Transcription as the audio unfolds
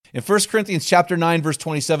In 1 Corinthians chapter 9, verse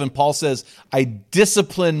 27, Paul says, I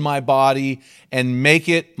discipline my body and make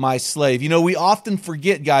it my slave. You know, we often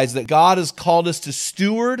forget, guys, that God has called us to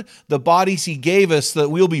steward the bodies he gave us so that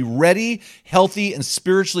we'll be ready, healthy, and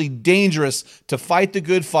spiritually dangerous to fight the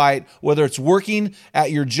good fight, whether it's working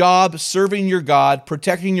at your job, serving your God,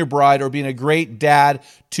 protecting your bride, or being a great dad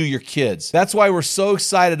to your kids. That's why we're so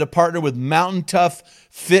excited to partner with Mountain Tough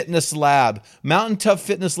Fitness Lab. Mountain Tough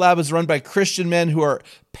Fitness Lab is run by Christian men who are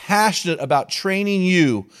passionate about training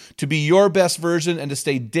you to be your best version and to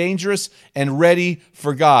stay dangerous and ready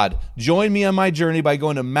for God. Join me on my journey by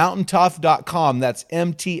going to mountaintough.com. That's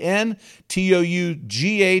MTNTOUGH,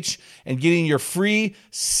 and getting your free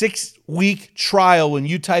 6-week trial when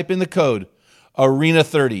you type in the code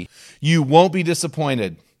ARENA30. You won't be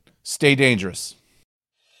disappointed. Stay dangerous.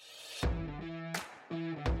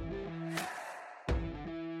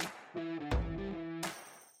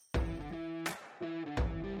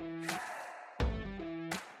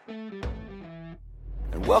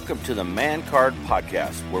 Welcome to the Man Card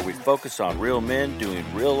Podcast, where we focus on real men doing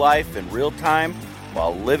real life in real time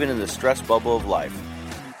while living in the stress bubble of life.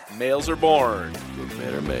 Males are born, but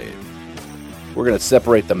men are made. We're going to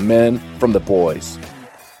separate the men from the boys.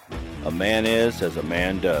 A man is as a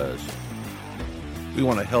man does. We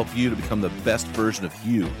want to help you to become the best version of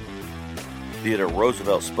you. Theodore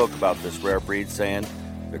Roosevelt spoke about this rare breed, saying,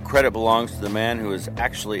 the credit belongs to the man who is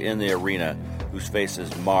actually in the arena, whose face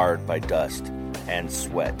is marred by dust and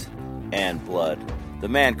sweat and blood. The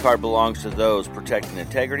man card belongs to those protecting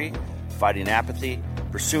integrity, fighting apathy,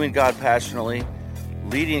 pursuing God passionately,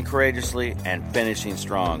 leading courageously, and finishing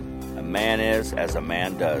strong. A man is as a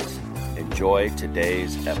man does. Enjoy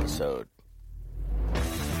today's episode.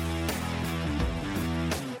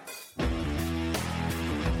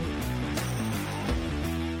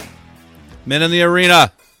 Men in the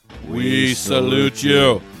arena, we salute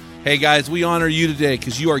you. Hey guys, we honor you today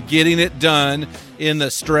because you are getting it done in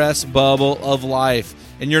the stress bubble of life.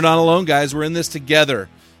 And you're not alone, guys. We're in this together.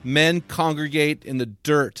 Men congregate in the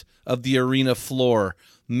dirt of the arena floor.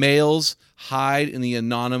 Males hide in the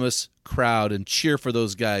anonymous crowd and cheer for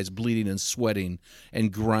those guys bleeding and sweating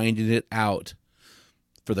and grinding it out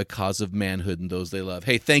for the cause of manhood and those they love.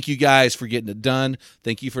 Hey, thank you guys for getting it done.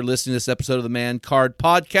 Thank you for listening to this episode of the Man Card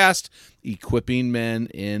Podcast, Equipping Men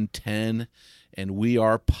in 10. And we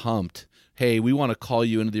are pumped. Hey, we want to call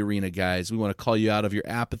you into the arena, guys. We want to call you out of your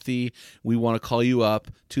apathy. We want to call you up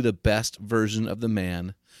to the best version of the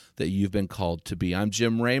man that you've been called to be. I'm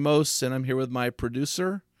Jim Ramos, and I'm here with my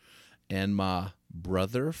producer and my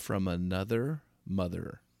brother from another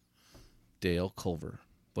mother, Dale Culver.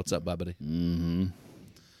 What's up, buddy? Mm-hmm.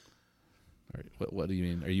 All right, what do you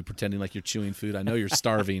mean? Are you pretending like you're chewing food? I know you're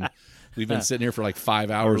starving. We've been sitting here for like 5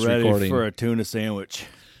 hours recording. For a tuna sandwich.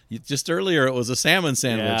 Just earlier, it was a salmon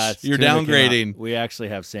sandwich. Yeah, you're downgrading. We actually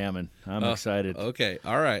have salmon. I'm excited. Okay,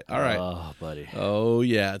 all right. Oh, buddy. Oh,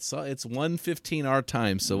 yeah, it's 1:15 our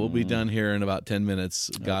time, so we'll be done here in about 10 minutes,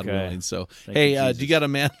 God willing. So, hey, do you got a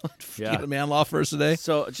man? You got a man law for us today?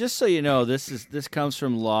 So, just so you know, this comes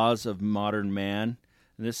from Laws of Modern Man,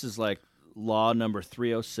 and this is like law number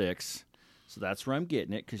 306. So that's where I'm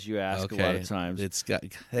getting it because you ask a lot of times.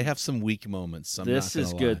 They have some weak moments. This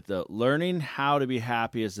is good, though. Learning how to be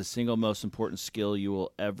happy is the single most important skill you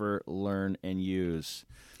will ever learn and use.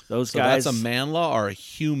 Those guys. That's a man law or a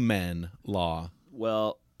human law?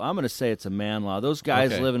 Well, I'm going to say it's a man law. Those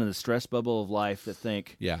guys living in the stress bubble of life that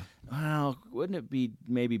think, well, wouldn't it be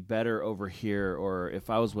maybe better over here? Or if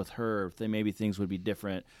I was with her, then maybe things would be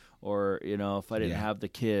different. Or, you know, if I didn't have the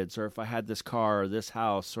kids, or if I had this car or this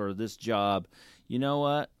house or this job, you know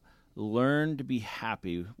what? Learn to be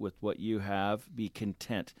happy with what you have. Be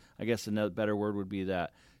content. I guess another better word would be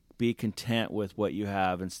that. Be content with what you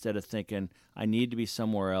have instead of thinking, I need to be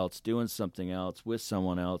somewhere else, doing something else, with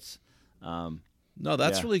someone else. No,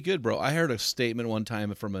 that's really good, bro. I heard a statement one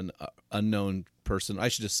time from an unknown person. I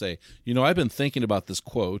should just say, you know, I've been thinking about this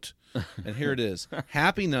quote, and here it is.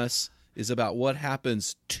 Happiness is about what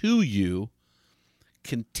happens to you.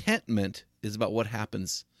 Contentment is about what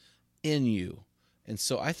happens in you. And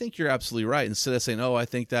so I think you're absolutely right. Instead of saying, oh, I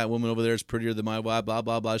think that woman over there is prettier than my wife, blah,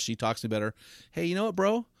 blah, blah, she talks to me better. Hey, you know what,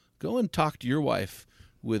 bro? Go and talk to your wife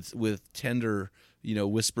with tender, you know,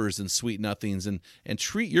 whispers and sweet nothings, and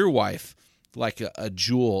treat your wife like a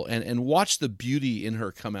jewel, and watch the beauty in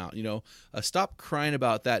her come out. You know, stop crying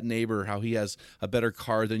about that neighbor, how he has a better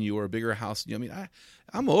car than you or a bigger house. You know, I mean,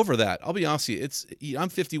 I'm over that. I'll be honest with you. I'm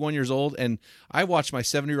 51 years old, and I watch my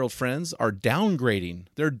 70-year-old friends are downgrading.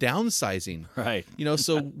 They're downsizing. Right. You know,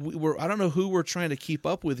 so I don't know who we're trying to keep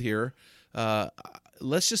up with here.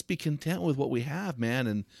 Let's just be content with what we have,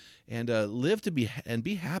 man, and live to be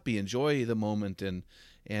happy, enjoy the moment, and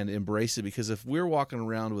embrace it. Because if we're walking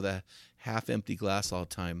around with a half-empty glass all the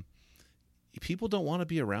time, people don't want to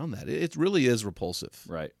be around that. It really is repulsive.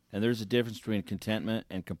 Right. And there's a difference between contentment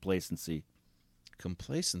and complacency.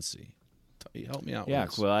 Complacency. Help me out. Yeah,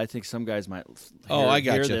 with this. well, I think some guys might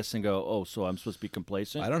hear this and go, "Oh, so I'm supposed to be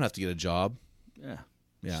complacent? I don't have to get a job."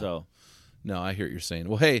 Yeah. So, no, I hear what you're saying.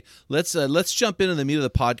 Well, hey, let's jump into the meat of the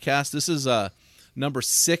podcast. This is number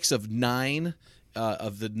 6 of 9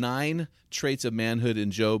 of the 9 traits of manhood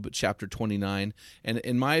in Job chapter 29. And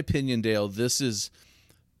in my opinion, Dale, this is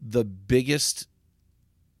the biggest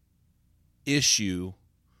issue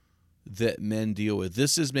that men deal with.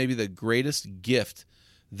 This is maybe the greatest gift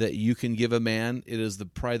that you can give a man. It is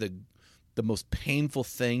probably the most painful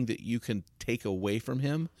thing that you can take away from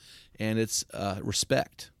him, and it's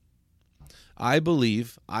respect. I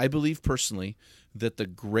believe personally that the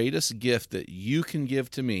greatest gift that you can give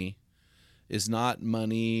to me is not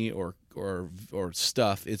money or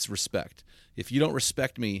stuff. It's respect. If you don't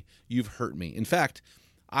respect me, you've hurt me. In fact,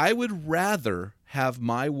 I would rather have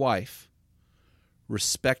my wife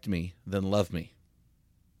respect me than love me.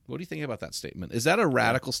 What do you think about that statement? Is that a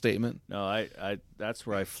radical statement? No, I that's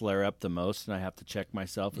where I flare up the most, and I have to check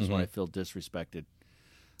myself, is when I feel disrespected.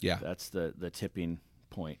 Yeah. That's the tipping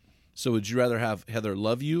point. So would you rather have Heather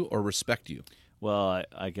love you or respect you? Well,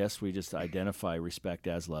 I guess we just identify respect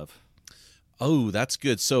as love. Oh, that's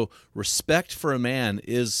good. So respect for a man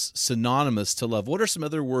is synonymous to love. What are some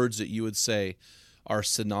other words that you would say are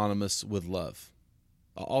synonymous with love?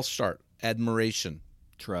 I'll start. Admiration.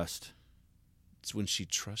 Trust. It's when she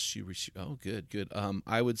trusts you. Oh, good.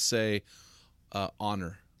 I would say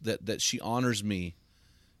honor. That she honors me.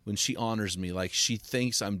 When she honors me, like she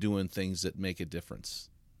thinks I'm doing things that make a difference.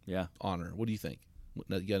 Yeah. Honor. What do you think?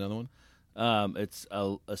 You got another one? It's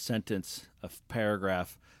a sentence, a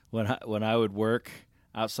paragraph. When I would work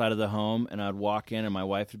outside of the home and I'd walk in and my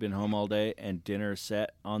wife had been home all day and dinner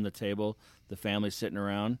set on the table, the family sitting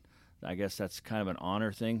around, I guess that's kind of an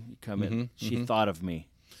honor thing. You come in, she thought of me.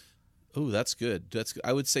 Oh, that's good.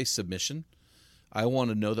 I would say submission. I want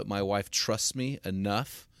to know that my wife trusts me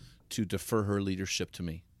enough to defer her leadership to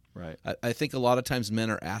me. Right. I think a lot of times men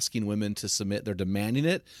are asking women to submit. They're demanding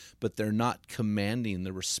it, but they're not commanding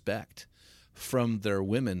the respect from their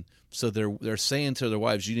women. So they're saying to their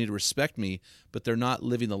wives, you need to respect me, but they're not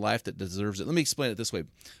living the life that deserves it. Let me explain it this way.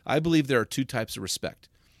 I believe there are 2 types of respect.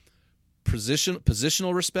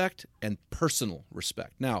 Positional respect and personal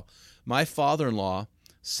respect. Now, my father-in-law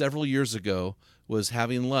several years ago was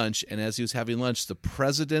having lunch, and as he was having lunch, the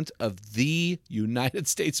president of the United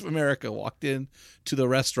States of America walked in to the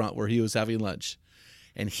restaurant where he was having lunch.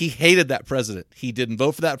 And he hated that president. He didn't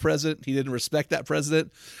vote for that president. He didn't respect that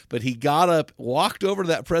president. But he got up, walked over to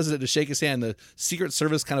that president to shake his hand. The Secret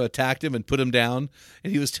Service kind of attacked him and put him down.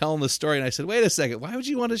 And he was telling the story. And I said, wait a second. Why would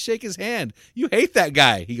you want to shake his hand? You hate that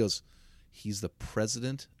guy. He goes, he's the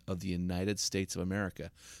president of the United States of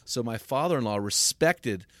America. So my father-in-law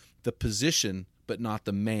respected the position, but not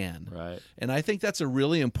the man. Right. And I think that's a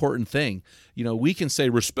really important thing. You know, we can say,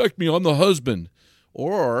 respect me, I'm the husband.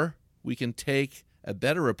 Or we can take a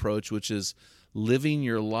better approach, which is living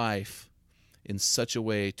your life in such a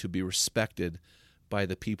way to be respected by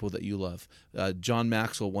the people that you love. John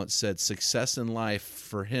Maxwell once said, success in life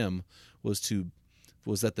for him was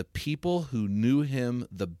that the people who knew him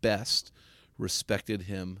the best respected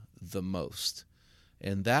him the most.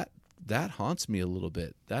 And that haunts me a little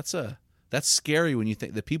bit. That's scary when you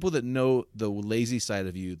think the people that know the lazy side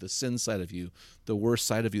of you, the sin side of you, the worst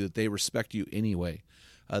side of you, that they respect you anyway.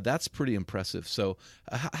 That's pretty impressive. So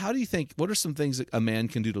how do you think, what are some things that a man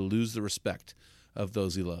can do to lose the respect of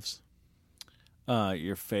those he loves?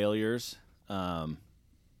 Your failures, not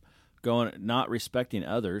respecting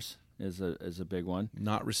others is a big one.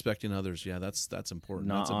 Not respecting others. Yeah, that's important.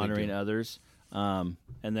 Not that's a honoring big deal. others. And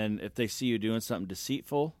then if they see you doing something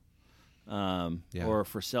deceitful, or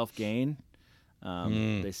for self-gain,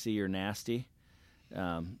 they see you're nasty,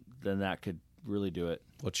 then that could really do it.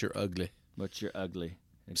 What's your ugly? Exactly.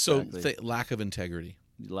 So lack of integrity.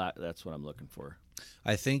 That's what I'm looking for.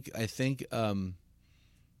 I think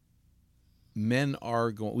men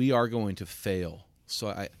we are going to fail. So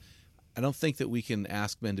I don't think that we can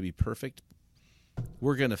ask men to be perfect.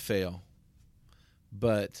 We're going to fail.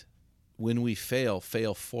 But when we fail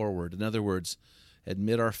forward. In other words,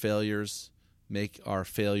 admit our failures, make our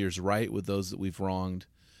failures right with those that we've wronged,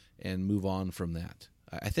 and move on from that.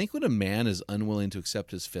 I think when a man is unwilling to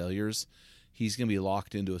accept his failures, he's going to be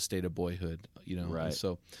locked into a state of boyhood, you know. Right.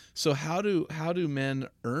 So how do men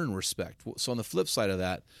earn respect? So on the flip side of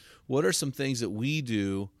that, what are some things that we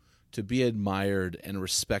do to be admired and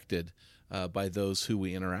respected by those who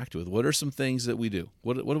we interact with? What are some things that we do?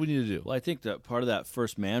 What do we need to do? Well, I think that part of that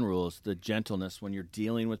first man rule is the gentleness when you're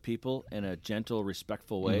dealing with people in a gentle,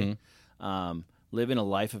 respectful way. Living a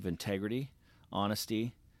life of integrity,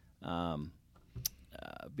 honesty,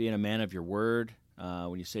 being a man of your word.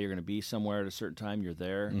 When you say you're going to be somewhere at a certain time, you're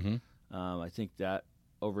there. I think that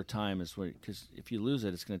over time is because if you lose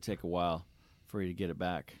it, it's going to take a while for you to get it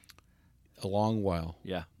back. A long while.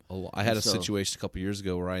 Yeah. I had a situation a couple years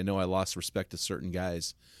ago where I know I lost respect to certain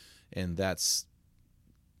guys, and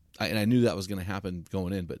I knew that was going to happen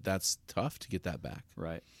going in, but that's tough to get that back.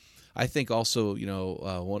 Right. I think also,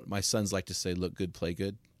 my sons like to say, "Look good, play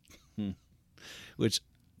good," which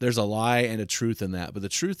there's a lie and a truth in that. But the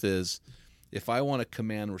truth is, if I want to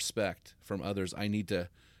command respect from others, I need to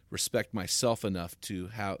respect myself enough to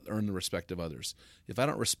earn the respect of others. If I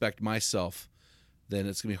don't respect myself, then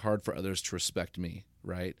it's going to be hard for others to respect me,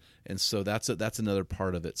 right? And so that's another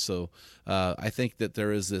part of it. So I think that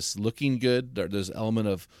there is this looking good. There's an element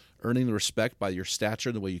of earning the respect by your stature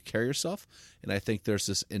and the way you carry yourself. And I think there's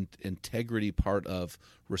this integrity part of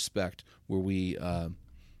respect where we've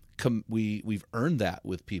earned that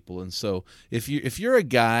with people. And so if you're a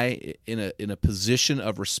guy in a position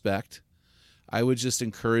of respect, I would just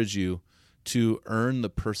encourage you to earn the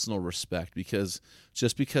personal respect, because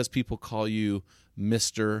just because people call you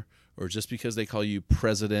Mr., or just because they call you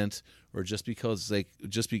president, or just because they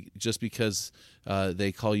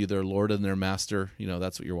call you their Lord and their master,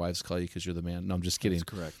 that's what your wives call you because you're the man. No, I'm just kidding. That's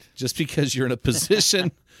correct. Just because you're in a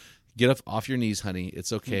position, get off your knees, honey.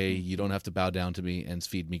 It's okay. You don't have to bow down to me and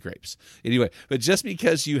feed me grapes. Anyway, but just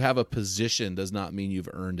because you have a position does not mean you've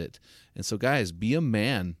earned it. And so, guys, be a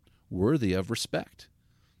man worthy of respect.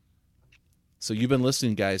 So you've been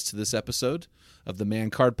listening, guys, to this episode of the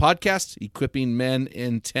Man Card Podcast, Equipping Men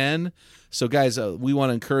in 10. So, guys, we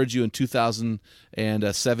want to encourage you in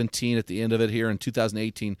 2017, at the end of it here in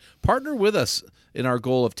 2018, partner with us in our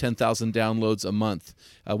goal of 10,000 downloads a month.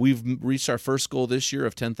 We've reached our first goal this year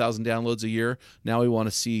of 10,000 downloads a year. Now we want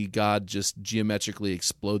to see God just geometrically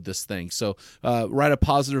explode this thing. So write a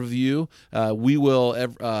positive review. We will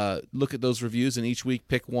look at those reviews and each week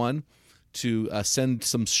pick one to send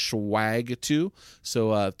some swag to.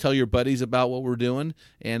 So tell your buddies about what we're doing.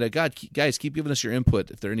 And guys, keep giving us your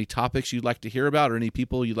input. If there are any topics you'd like to hear about or any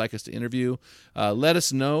people you'd like us to interview, let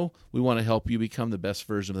us know. We want to help you become the best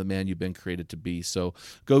version of the man you've been created to be. So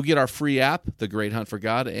go get our free app, The Great Hunt for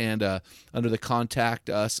God, and under the Contact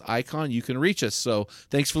Us icon, you can reach us. So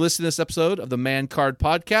thanks for listening to this episode of the Man Card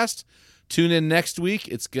Podcast. Tune in next week.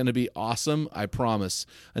 It's going to be awesome, I promise.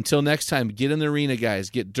 Until next time, get in the arena, guys.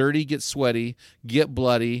 Get dirty, get sweaty, get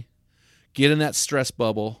bloody, get in that stress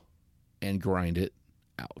bubble, and grind it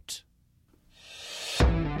out.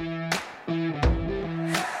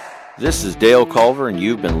 This is Dale Culver, and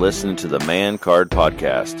you've been listening to the Man Card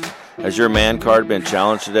Podcast. Has your man card been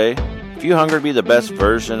challenged today? If you hunger to be the best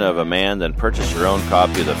version of a man, then purchase your own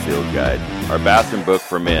copy of the Field Guide, our bathroom book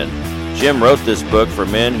for men. Jim wrote this book for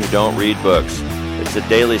men who don't read books. It's a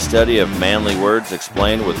daily study of manly words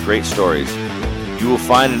explained with great stories. You will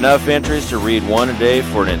find enough entries to read one a day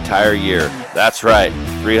for an entire year. That's right,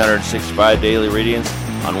 365 daily readings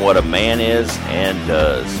on what a man is and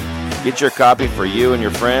does. Get your copy for you and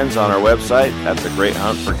your friends on our website at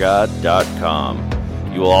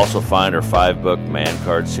thegreathuntforgod.com. You will also find our 5-book Man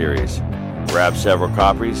Card series. Grab several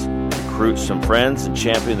copies, recruit some friends, and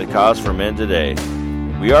champion the cause for men today.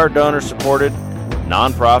 We are a donor-supported,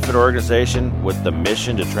 nonprofit organization with the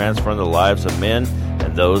mission to transform the lives of men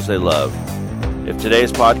and those they love. If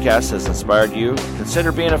today's podcast has inspired you,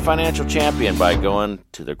 consider being a financial champion by going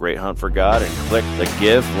to The Great Hunt for God and click the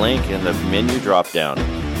Give link in the menu drop-down.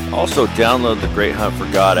 Also, download the Great Hunt for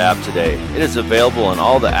God app today. It is available in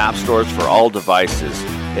all the app stores for all devices.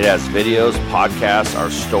 It has videos, podcasts,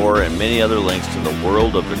 our store, and many other links to the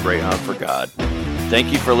world of The Great Hunt for God.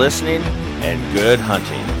 Thank you for listening, and good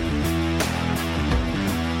hunting.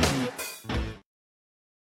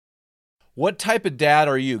 What type of dad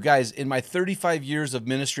are you? Guys, in my 35 years of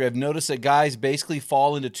ministry, I've noticed that guys basically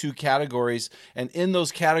fall into 2 categories. And in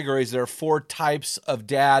those categories, there are 4 types of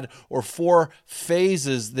dad, or 4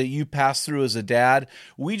 phases that you pass through as a dad.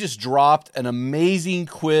 We just dropped an amazing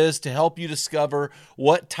quiz to help you discover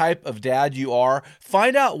what type of dad you are.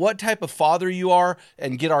 Find out what type of father you are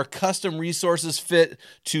and get our custom resources fit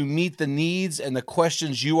to meet the needs and the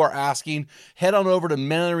questions you are asking. Head on over to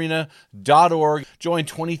menarena.org. Join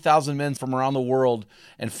 20,000 men from around the world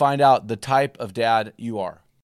and find out the type of dad you are.